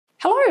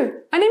Hello,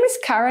 my name is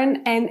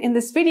Karen, and in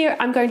this video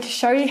I'm going to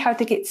show you how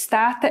to get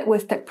started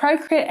with the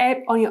Procreate app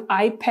on your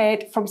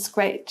iPad from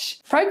scratch.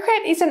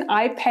 Procreate is an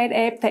iPad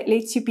app that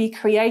lets you be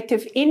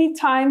creative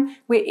anytime,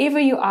 wherever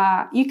you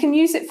are. You can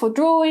use it for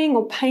drawing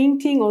or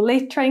painting or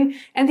lettering,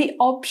 and the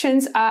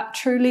options are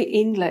truly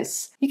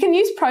endless. You can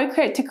use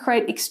Procreate to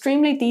create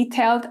extremely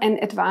detailed and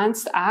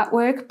advanced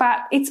artwork,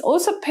 but it's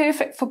also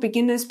perfect for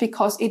beginners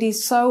because it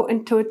is so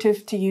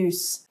intuitive to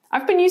use.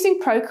 I've been using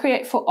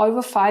Procreate for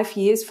over 5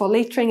 years for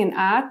lettering and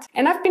art,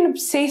 and I've been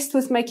obsessed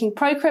with making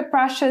Procreate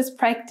brushes,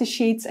 practice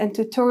sheets, and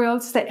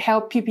tutorials that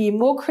help you be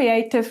more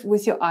creative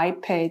with your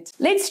iPad.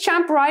 Let's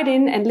jump right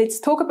in and let's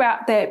talk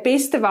about the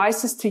best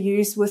devices to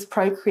use with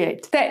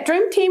Procreate. The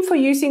dream team for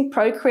using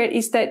Procreate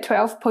is that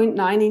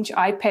 12.9-inch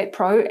iPad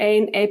Pro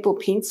and Apple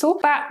Pencil,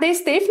 but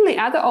there's definitely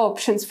other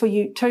options for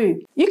you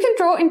too. You can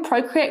draw in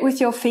Procreate with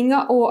your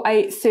finger or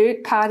a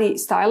third-party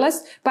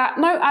stylus, but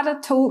no other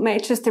tool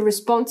matches the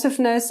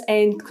responsiveness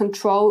and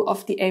control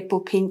of the Apple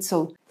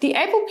Pencil. The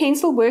Apple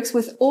Pencil works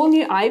with all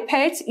new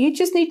iPads. You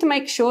just need to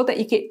make sure that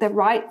you get the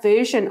right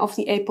version of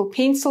the Apple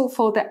Pencil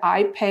for the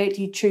iPad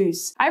you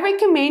choose. I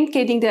recommend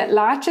getting the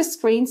largest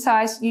screen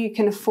size you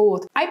can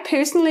afford. I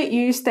personally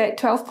use the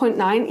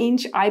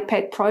 12.9-inch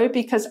iPad Pro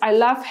because I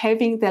love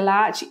having the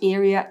large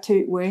area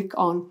to work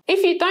on.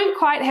 If you don't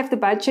quite have the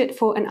budget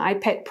for an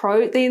iPad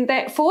Pro, then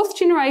that 4th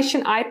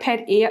generation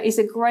iPad Air is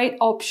a great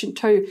option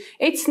too.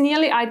 It's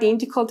nearly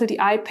identical to the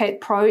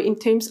iPad Pro in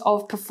terms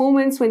of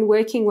performance when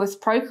working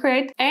with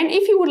Procreate. And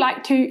if you would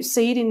like to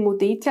see it in more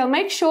detail,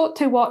 make sure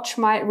to watch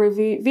my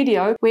review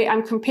video where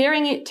I'm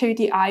comparing it to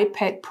the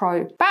iPad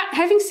Pro. But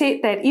having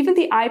said that, even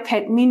the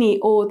iPad mini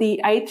or the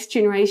 8th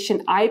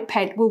generation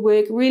iPad will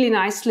work really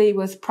nicely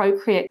with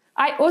Procreate.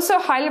 I also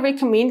highly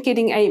recommend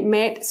getting a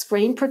matte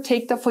screen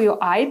protector for your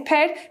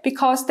iPad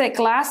because the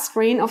glass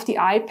screen of the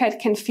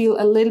iPad can feel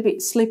a little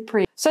bit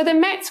slippery. So the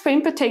matte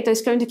screen protector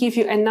is going to give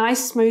you a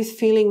nice smooth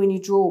feeling when you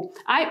draw.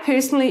 I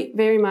personally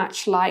very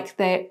much like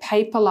the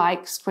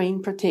PaperLike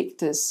screen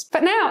protectors.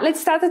 But now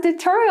let's start the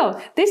tutorial.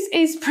 This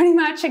is pretty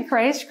much a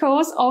crash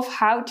course of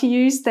how to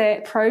use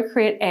the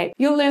Procreate app.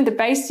 You'll learn the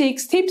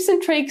basics, tips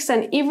and tricks,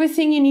 and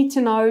everything you need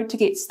to know to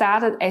get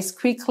started as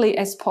quickly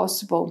as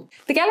possible.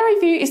 The gallery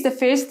view is the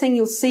first thing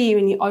you'll see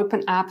when you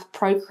open up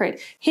Procreate.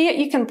 Here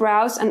you can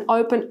browse and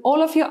open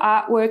all of your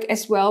artwork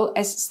as well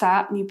as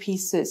start new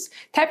pieces.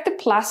 Tap the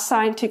plus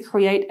sign to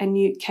create a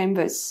new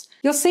canvas.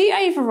 You'll see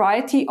a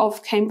variety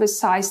of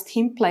canvas-sized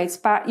templates,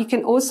 but you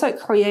can also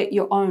create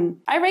your own.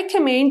 I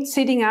recommend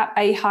setting up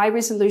a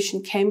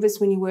high-resolution canvas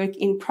when you work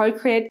in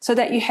Procreate so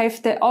that you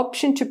have the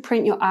option to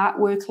print your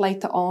artwork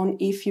later on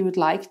if you would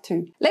like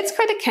to. Let's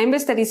create a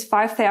canvas that is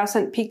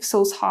 5,000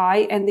 pixels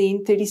high and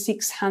then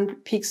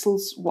 3,600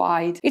 pixels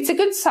wide. It's a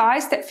good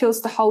size that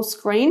fills the whole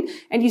screen,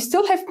 and you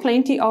still have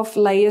plenty of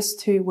layers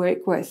to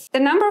work with. The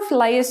number of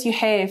layers you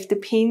have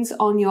depends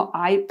on your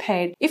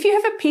iPad. If you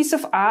have a piece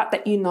of art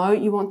that you know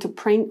you want to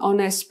print on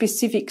a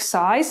specific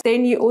size,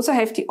 then you also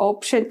have the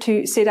option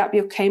to set up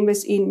your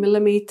canvas in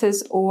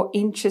millimeters or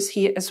inches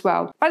here as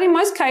well. But in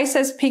most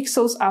cases,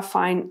 pixels are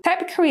fine.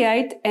 Tap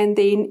Create and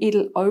then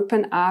it'll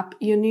open up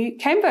your new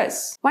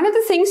canvas. One of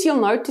the things you'll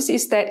notice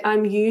is that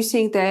I'm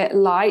using the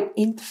light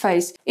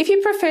interface. If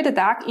you prefer the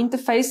dark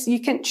interface,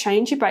 you can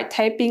change it by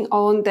tapping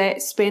on the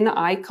spanner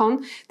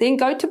icon, then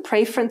go to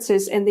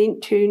Preferences and then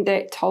turn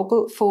the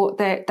toggle for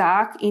the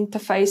dark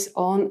interface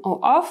on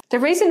or off. The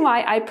reason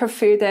why I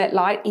prefer the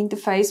light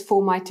interface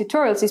for my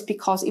tutorials is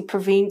because it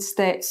prevents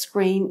the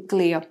screen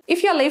glare.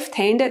 If you're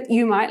left-handed,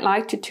 you might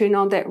like to turn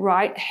on the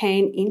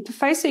right-hand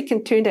interface, so you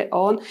can turn that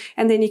on,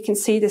 and then you can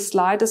see the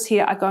sliders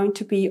here are going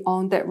to be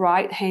on the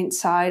right-hand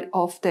side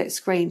of the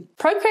screen.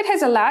 Procreate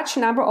has a large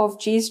number of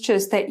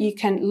gestures that you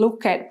can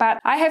look at, but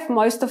I have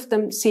most of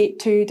them set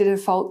to the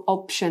default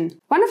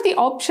option. One of the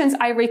options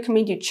I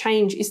recommend you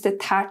change is the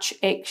touch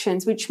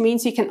actions, which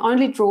means you can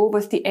only draw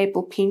with the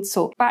Apple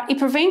Pencil, but it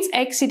prevents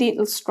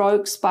accidental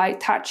strokes by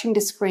touching the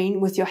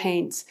screen with your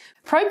hands.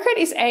 Procreate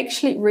is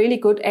actually really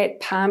good at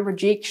palm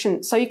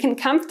rejection, so you can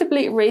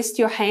comfortably rest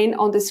your hand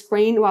on the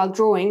screen while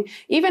drawing,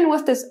 even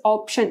with this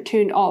option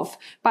turned off.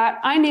 But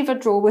I never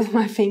draw with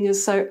my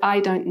fingers, so I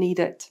don't need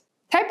it.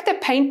 Tap the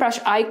paintbrush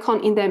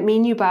icon in the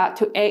menu bar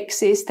to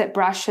access the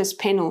brushes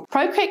panel.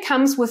 Procreate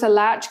comes with a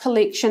large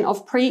collection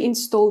of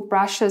pre-installed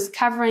brushes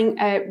covering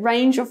a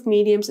range of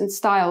mediums and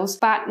styles,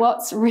 but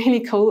what's really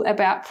cool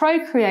about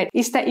Procreate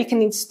is that you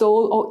can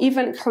install or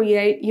even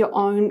create your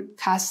own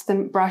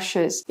custom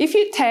brushes. If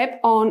you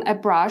tap on a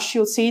brush,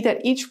 you'll see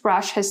that each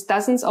brush has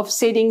dozens of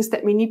settings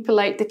that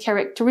manipulate the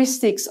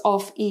characteristics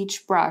of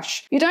each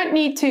brush. You don't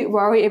need to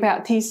worry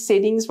about these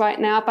settings right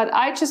now, but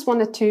I just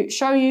wanted to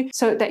show you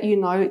so that you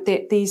know that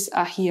that these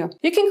are here.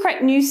 You can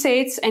create new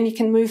sets and you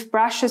can move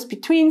brushes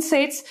between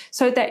sets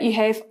so that you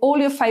have all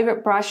your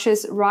favorite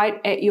brushes right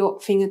at your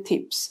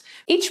fingertips.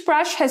 Each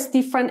brush has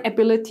different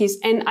abilities,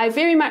 and I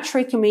very much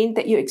recommend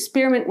that you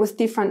experiment with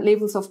different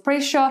levels of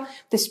pressure,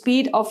 the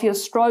speed of your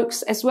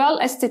strokes, as well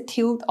as the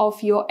tilt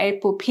of your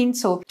Apple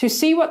Pencil to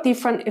see what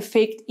different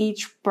effect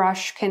each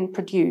brush can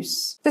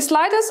produce. The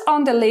sliders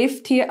on the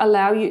left here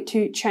allow you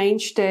to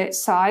change the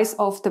size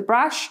of the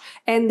brush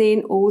and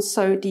then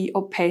also the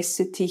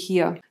opacity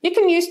here. You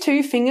can use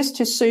 2 fingers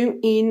to zoom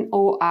in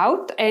or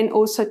out and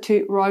also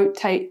to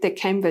rotate the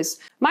canvas.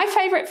 My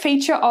favorite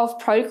feature of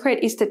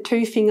Procreate is the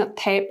 2-finger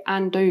tap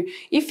undo.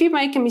 If you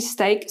make a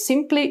mistake,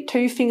 simply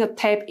 2-finger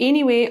tap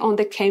anywhere on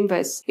the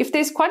canvas. If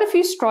there's quite a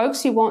few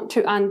strokes you want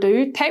to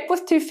undo, tap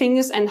with 2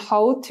 fingers and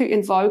hold to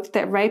invoke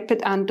the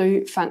rapid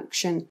undo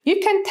function. You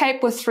can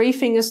tap with 3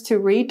 fingers to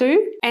redo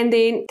and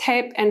then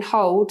tap and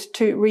hold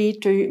to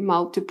redo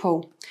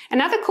multiple.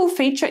 Another cool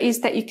feature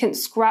is that you can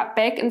scrub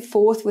back and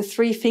forth with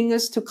 3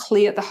 fingers to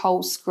clear the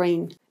whole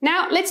screen.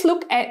 Now let's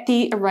look at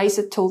the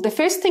eraser tool. The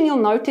first thing you'll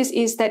notice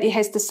is that it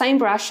has the same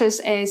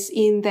brushes as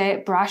in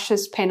the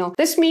brushes panel.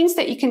 This means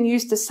that you can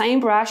use the same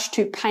brush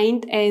to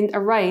paint and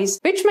erase,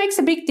 which makes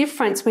a big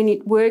difference when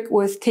you work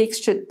with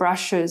textured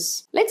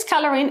brushes. Let's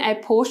color in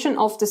a portion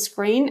of the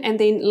screen and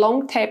then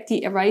long tap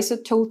the eraser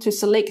tool to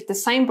select the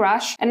same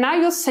brush. And now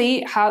you'll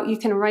see how you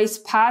can erase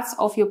parts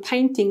of your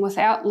painting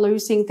without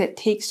losing the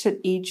textured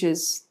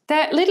edges.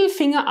 The little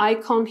finger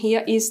icon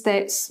here is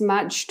the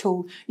smudge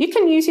tool. You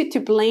can use it to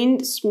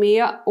blend,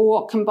 smear,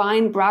 or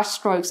combine brush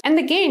strokes. And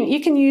again,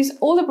 you can use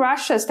all the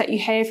brushes that you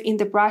have in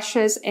the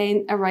brushes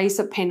and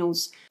eraser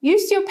panels.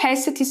 Use the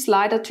opacity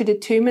slider to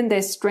determine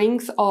the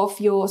strength of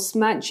your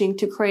smudging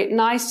to create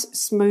nice,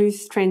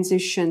 smooth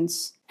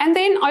transitions. And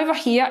then over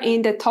here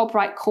in the top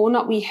right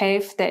corner, we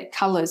have the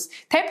colors.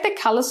 Tap the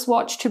color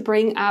swatch to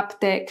bring up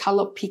the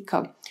color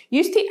picker.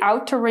 Use the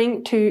outer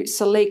ring to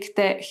select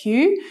the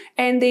hue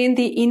and then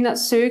the inner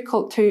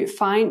circle to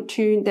fine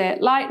tune the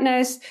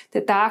lightness,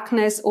 the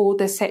darkness, or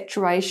the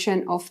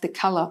saturation of the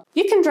color.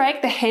 You can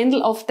drag the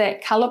handle of the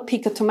color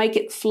picker to make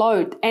it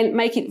float and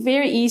make it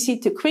very easy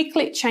to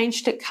quickly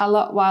change the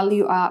color while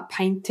you are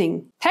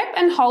painting. Tap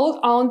and hold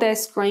on the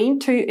screen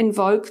to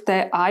invoke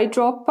the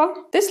eyedropper.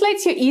 This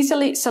lets you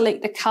easily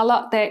select the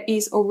color that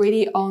is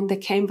already on the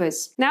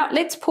canvas. Now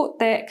let's put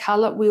the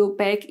color wheel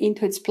back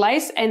into its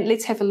place and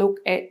let's have a look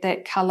at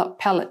the color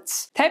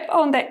palettes. Tap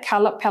on that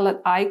color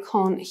palette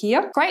icon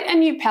here. Create a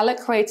new palette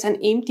creates an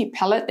empty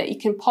palette that you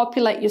can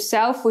populate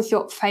yourself with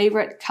your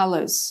favorite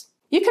colors.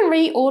 You can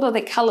reorder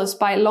the colors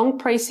by long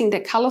pressing the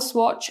color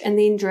swatch and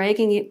then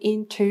dragging it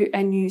into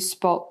a new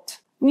spot.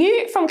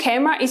 New from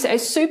camera is a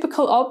super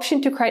cool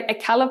option to create a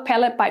color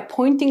palette by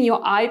pointing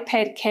your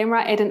iPad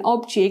camera at an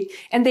object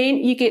and then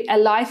you get a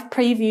live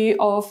preview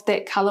of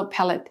that color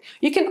palette.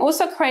 You can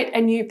also create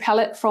a new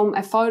palette from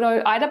a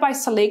photo either by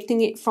selecting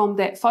it from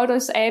the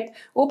Photos app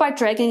or by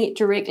dragging it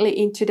directly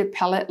into the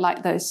palette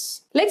like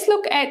this. Let's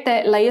look at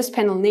the layers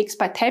panel next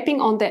by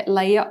tapping on that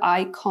layer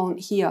icon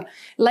here.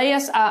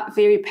 Layers are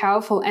very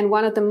powerful and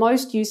one of the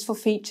most useful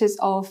features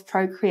of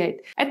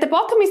Procreate. At the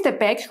bottom is the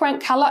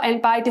background color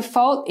and by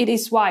default it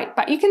is white,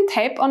 but you can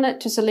tap on it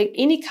to select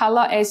any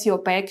color as your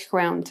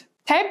background.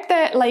 Tap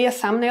the layer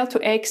thumbnail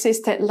to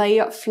access the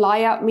layer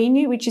flyout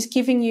menu, which is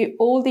giving you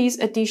all these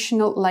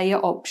additional layer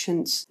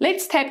options.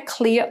 Let's tap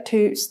clear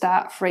to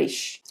start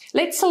fresh.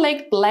 Let's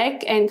select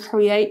black and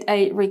create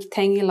a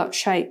rectangular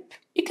shape.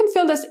 You can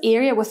fill this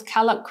area with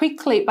color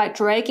quickly by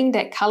dragging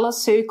that color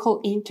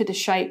circle into the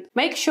shape.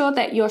 Make sure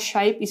that your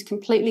shape is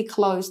completely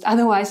closed,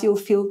 otherwise you'll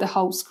fill the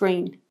whole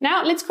screen.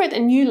 Now let's create a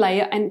new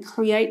layer and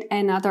create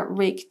another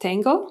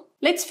rectangle.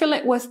 Let's fill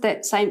it with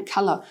that same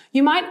color.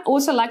 You might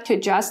also like to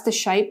adjust the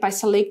shape by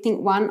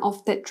selecting one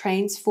of the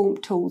transform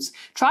tools.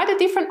 Try the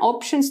different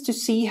options to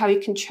see how you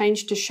can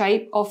change the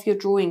shape of your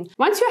drawing.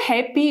 Once you're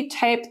happy,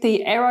 tap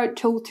the arrow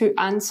tool to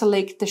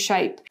unselect the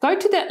shape. Go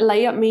to the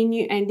layer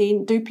menu and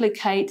then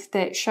duplicate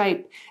the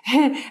shape.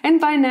 And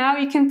by now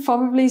you can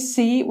probably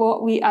see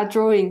what we are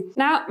drawing.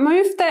 Now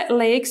move the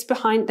legs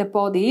behind the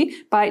body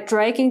by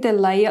dragging the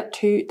layer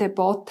to the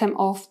bottom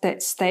of the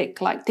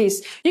stack like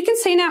this. You can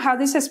see now how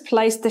this has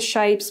placed the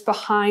shapes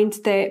behind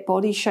the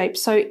body shape.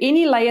 So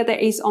any layer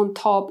that is on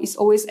top is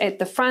always at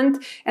the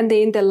front, and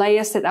then the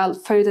layers that are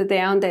further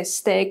down the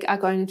stack are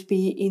going to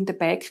be in the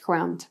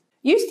background.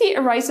 Use the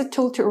eraser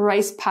tool to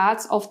erase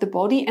parts of the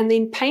body and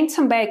then paint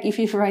some back if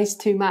you've erased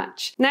too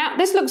much. Now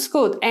this looks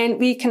good and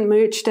we can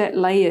merge the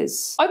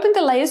layers. Open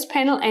the layers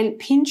panel and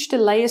pinch the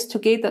layers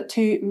together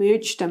to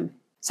merge them.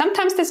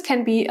 Sometimes this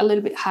can be a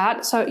little bit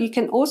hard, so you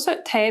can also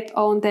tap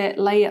on the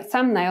layer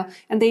thumbnail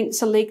and then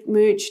select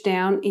merge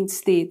down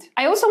instead.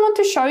 I also want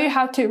to show you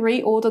how to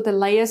reorder the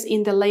layers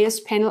in the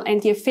layers panel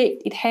and the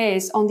effect it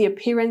has on the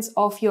appearance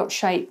of your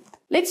shape.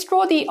 Let's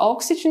draw the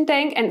oxygen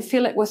tank and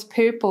fill it with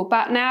purple,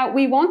 but now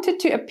we want it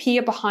to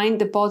appear behind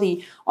the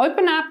body.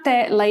 Open up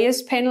the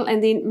layers panel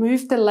and then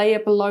move the layer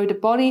below the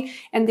body,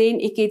 and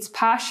then it gets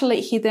partially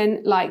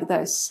hidden like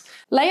this.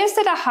 Layers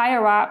that are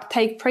higher up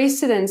take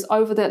precedence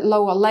over the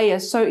lower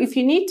layers, so if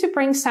you need to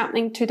bring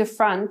something to the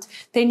front,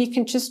 then you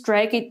can just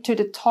drag it to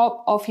the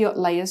top of your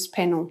layers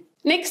panel.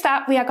 Next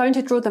up, we are going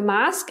to draw the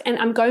mask, and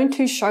I'm going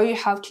to show you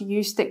how to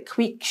use the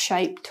quick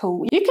shape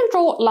tool. You can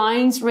draw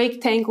lines,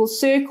 rectangles,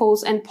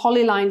 circles, and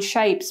polyline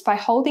shapes by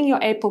holding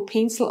your Apple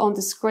Pencil on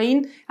the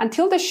screen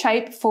until the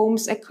shape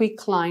forms a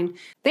quick line.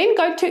 Then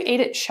go to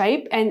Edit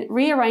Shape and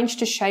rearrange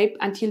the shape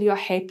until you're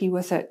happy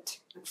with it.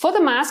 For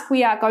the mask,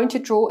 we are going to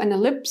draw an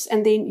ellipse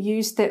and then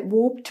use the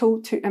warp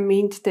tool to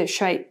amend the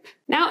shape.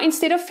 Now,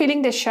 instead of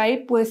filling the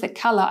shape with a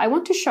color, I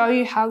want to show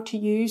you how to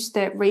use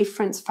the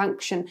reference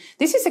function.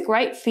 This is a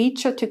great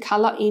feature to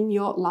color in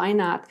your line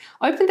art.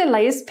 Open the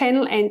layers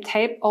panel and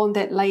tap on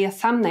the layer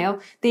thumbnail,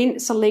 then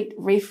select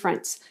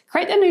reference.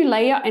 Create a new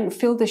layer and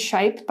fill the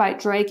shape by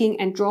dragging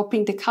and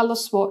dropping the color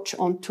swatch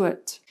onto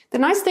it. The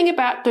nice thing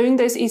about doing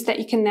this is that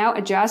you can now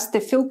adjust the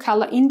fill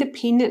color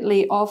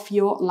independently of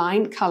your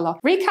line color.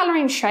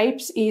 Recoloring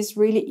shapes is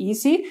really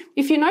easy.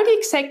 If you know the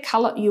exact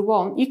color you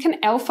want, you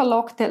can alpha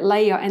lock that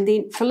layer and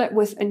then fill it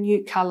with a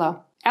new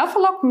color. Alpha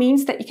lock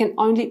means that you can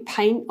only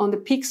paint on the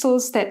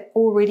pixels that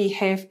already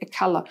have a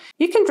color.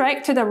 You can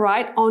drag to the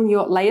right on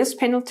your layers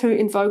panel to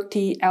invoke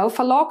the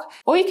alpha lock,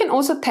 or you can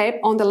also tap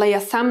on the layer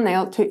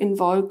thumbnail to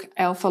invoke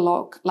alpha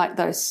lock like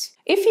this.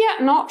 If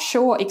you're not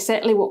sure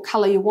exactly what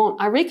color you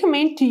want, I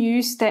recommend to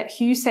use that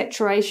hue,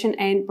 saturation,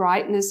 and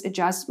brightness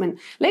adjustment.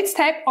 Let's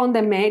tap on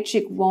the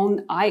magic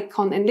wand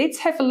icon and let's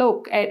have a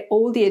look at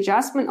all the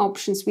adjustment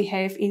options we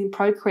have in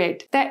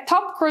Procreate. That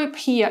top group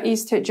here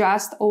is to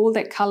adjust all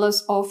the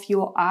colors of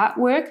your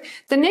artwork.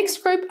 The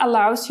next group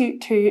allows you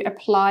to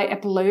apply a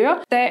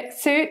blur. The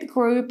third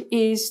group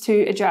is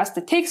to adjust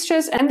the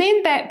textures, and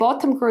then that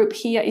bottom group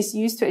here is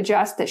used to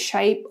adjust the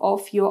shape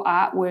of your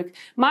artwork.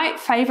 My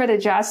favorite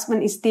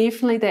adjustment is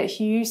definitely that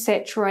hue,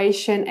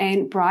 saturation,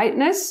 and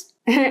brightness.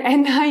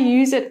 And I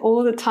use it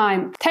all the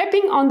time.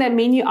 Tapping on the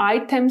menu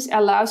items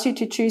allows you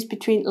to choose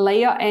between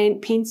layer and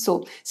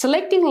pencil.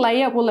 Selecting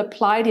layer will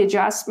apply the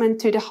adjustment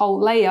to the whole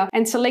layer,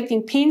 and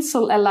selecting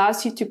pencil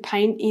allows you to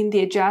paint in the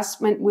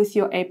adjustment with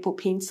your Apple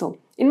Pencil.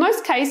 In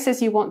most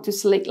cases, you want to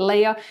select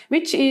layer,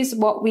 which is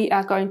what we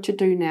are going to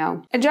do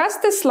now.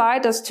 Adjust the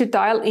sliders to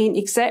dial in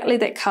exactly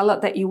the color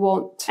that you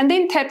want, and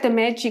then tap the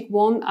magic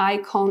wand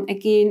icon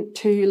again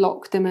to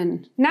lock them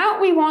in.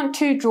 Now we want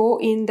to draw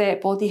in the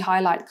body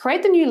highlight.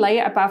 Create a new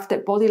layer above the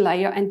body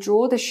layer and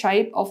draw the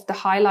shape of the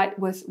highlight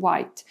with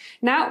white.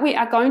 Now we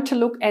are going to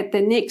look at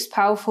the next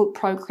powerful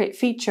Procreate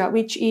feature,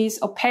 which is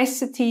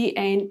opacity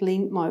and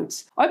blend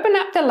modes. Open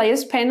up the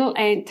layers panel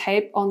and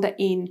tap on the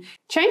N.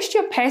 Change the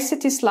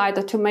opacity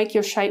slider to make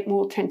your shape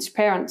more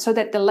transparent so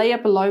that the layer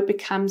below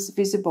becomes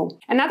visible.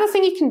 Another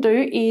thing you can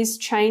do is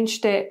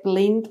change the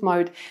blend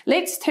mode.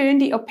 Let's turn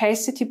the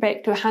opacity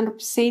back to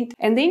 100%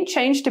 and then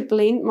change the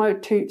blend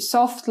mode to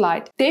soft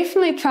light.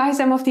 Definitely try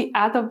some of the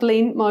other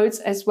blend modes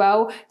as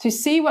well to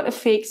see what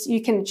effects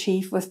you can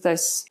achieve with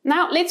this.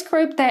 Now let's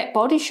group the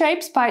body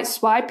shapes by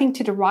swiping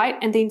to the right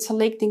and then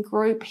selecting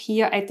group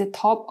here at the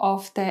top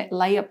of the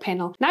layer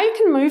panel. Now you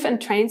can move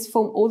and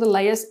transform all the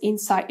layers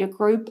inside your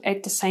group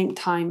at the same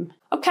time.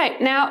 Okay,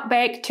 now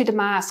back to the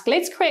mask.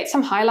 Let's create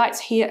some highlights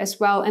here as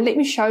well, and let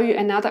me show you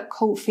another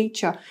cool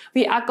feature.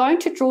 We are going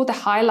to draw the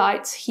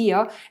highlights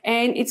here,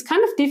 and it's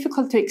kind of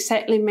difficult to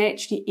exactly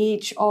match the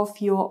edge of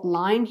your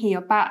line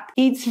here, but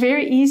it's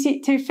very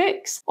easy to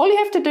fix. All you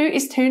have to do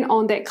is turn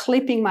on the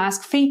clipping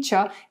mask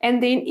feature,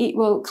 and then it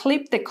will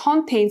clip the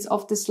contents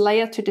of this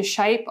layer to the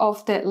shape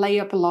of the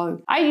layer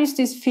below. I use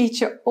this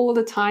feature all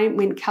the time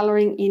when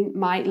coloring in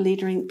my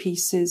lettering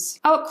pieces.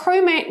 Our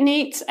crewmate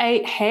needs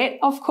a hat,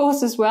 of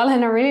course, as well,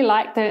 and I really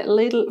like the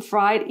little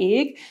fried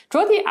egg.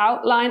 Draw the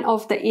outline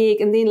of the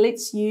egg and then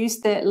let's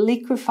use the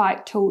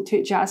liquify tool to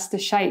adjust the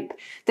shape.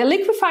 The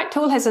liquify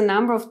tool has a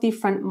number of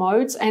different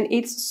modes and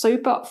it's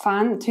super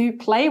fun to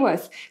play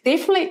with.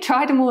 Definitely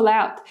try them all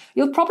out.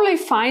 You'll probably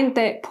find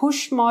the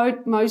push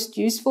mode most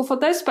useful for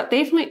this, but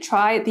definitely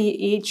try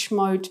the edge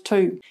mode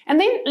too. And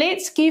then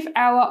let's give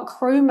our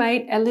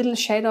crewmate a little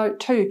shadow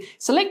too.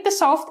 Select the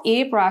soft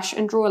airbrush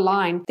and draw a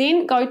line.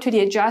 Then go to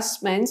the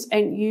adjustments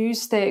and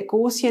use the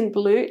Gaussian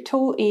blur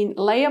tool in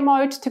layer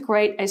mode to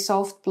create a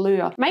soft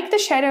blur. Make the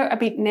shadow a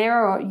bit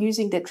narrower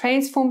using the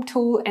transform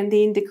tool and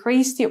then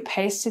decrease the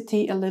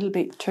opacity a little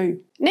bit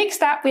too.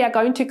 Next up, we are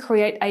going to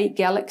create a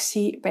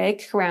galaxy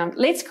background.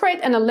 Let's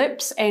create an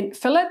ellipse and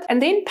fill it,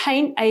 and then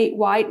paint a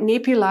white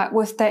nebula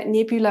with that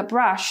nebula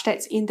brush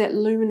that's in the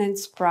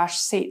luminance brush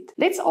set.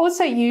 Let's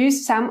also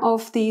use some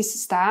of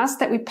these stars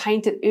that we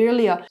painted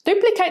earlier.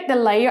 Duplicate the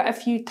layer a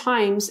few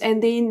times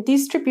and then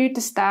distribute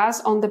the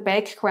stars on the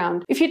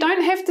background. If you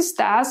don't have the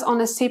stars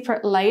on a separate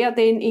separate layer,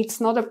 then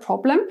it's not a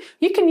problem.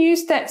 You can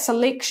use that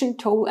selection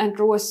tool and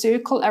draw a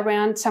circle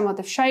around some of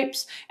the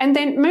shapes and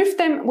then move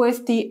them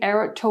with the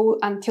arrow tool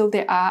until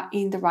they are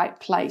in the right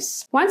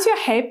place. Once you're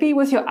happy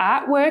with your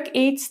artwork,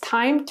 it's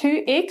time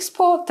to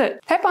export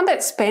it. Tap on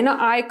that spanner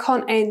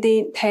icon and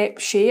then tap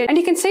share. And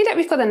you can see that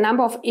we've got a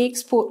number of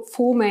export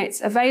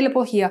formats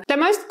available here. The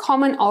most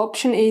common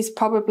option is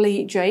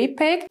probably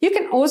JPEG. You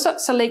can also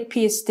select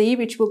PSD,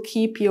 which will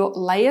keep your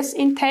layers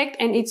intact,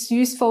 and it's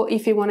useful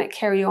if you want to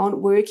carry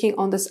on working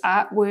on this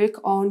artwork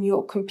on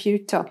your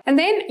computer. And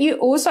then you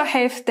also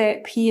have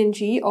the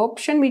PNG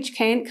option, which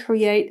can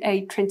create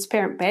a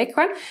transparent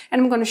background.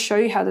 And I'm going to show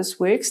you how this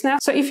works now.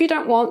 So if you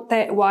don't want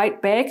that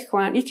white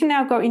background, you can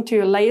now go into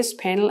your layers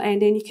panel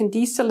and then you can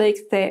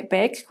deselect the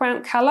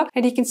background color.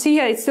 And you can see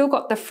here it's still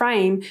got the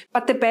frame,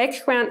 but the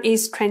background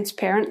is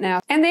transparent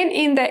now. And then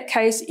in that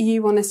case,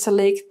 you want to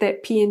select the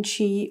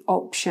PNG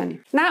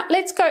option. Now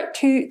let's go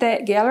to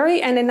the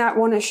gallery, and then I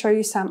want to show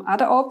you some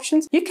other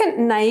options. You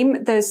can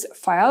name this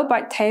file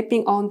by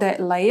tapping on that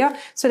layer.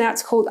 So now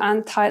it's called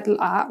Untitled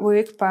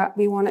Artwork, but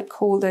we want to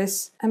call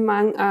this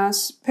Among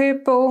Us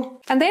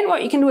Purple. And then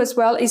what you can do as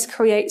well is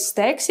create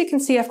stacks. You can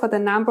see I've got a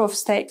number of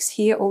stacks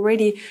here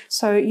already.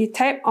 So you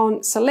tap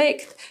on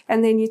select,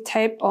 and then you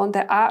tap on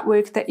the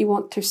artwork that you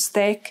want to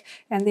stack,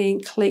 and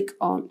then click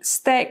on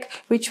stack,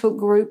 which will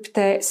group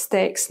the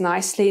stacks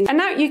nicely. And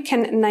now you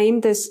can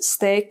name this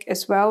stack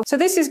as well. So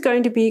this is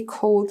going to be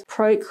called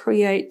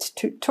Procreate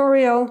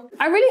tutorial.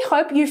 I really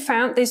hope you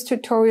found this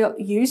tutorial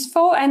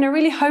useful, and I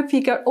really hope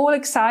you got all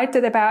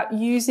excited about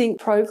using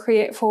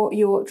Procreate for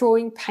your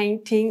drawing,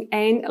 painting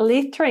and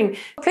lettering.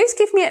 Please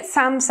give me a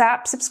thumbs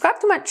up, subscribe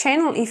to my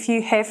channel if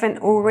you haven't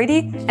already,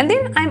 and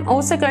then I'm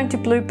also going to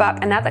blue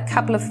up another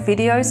couple of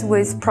videos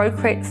with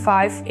Procreate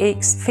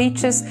 5X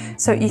features,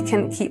 so you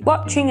can keep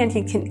watching and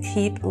you can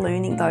keep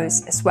learning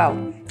those as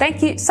well.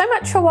 Thank you so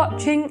much for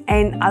watching,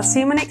 and I'll see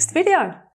you in my next video.